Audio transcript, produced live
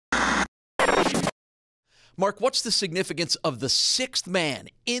Mark, what's the significance of the sixth man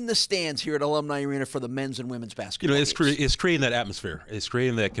in the stands here at Alumni Arena for the men's and women's basketball it's games? creating that atmosphere. It's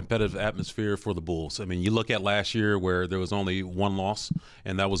creating that competitive atmosphere for the Bulls. I mean, you look at last year where there was only one loss,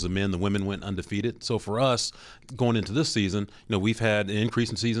 and that was the men. The women went undefeated. So for us, going into this season, we've had an increase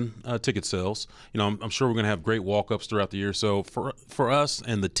in season ticket sales. I'm sure we're going to have great walk-ups throughout the year. So for us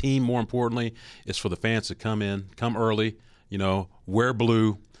and the team, more importantly, is for the fans to come early, wear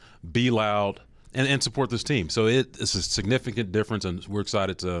blue, be loud, and support this team. So it's a significant difference, and we're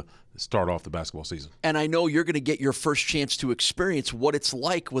excited to start off the basketball season. And I know you're going to get your first chance to experience what it's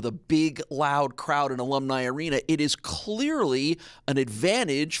like with a big, loud crowd in Alumni Arena. It is clearly an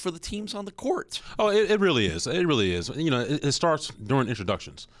advantage for the teams on the court. Oh, it really is. It really is. It starts during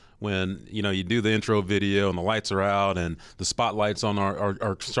introductions. When you do the intro video and the lights are out and the spotlights on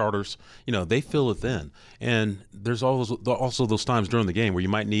our starters, they fill it then. And there's also those times during the game where you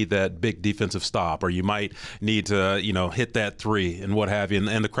might need that big defensive stop, or you might need to hit that three and what have you,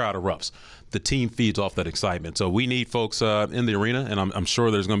 and the crowd erupts. The team feeds off that excitement. So we need folks in the arena, and I'm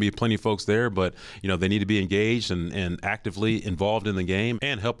sure there's going to be plenty of folks there, but they need to be engaged and actively involved in the game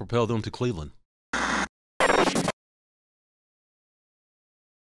and help propel them to Cleveland.